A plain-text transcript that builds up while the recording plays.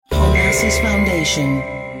Genesis Foundation.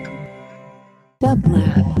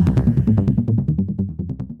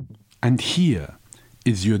 And here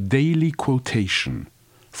is your daily quotation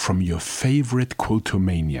from your favorite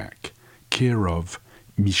quotomaniac, care of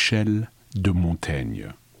Michel de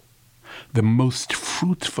Montaigne. The most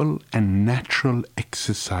fruitful and natural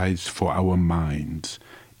exercise for our minds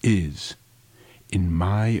is, in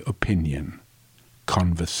my opinion,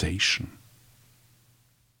 conversation.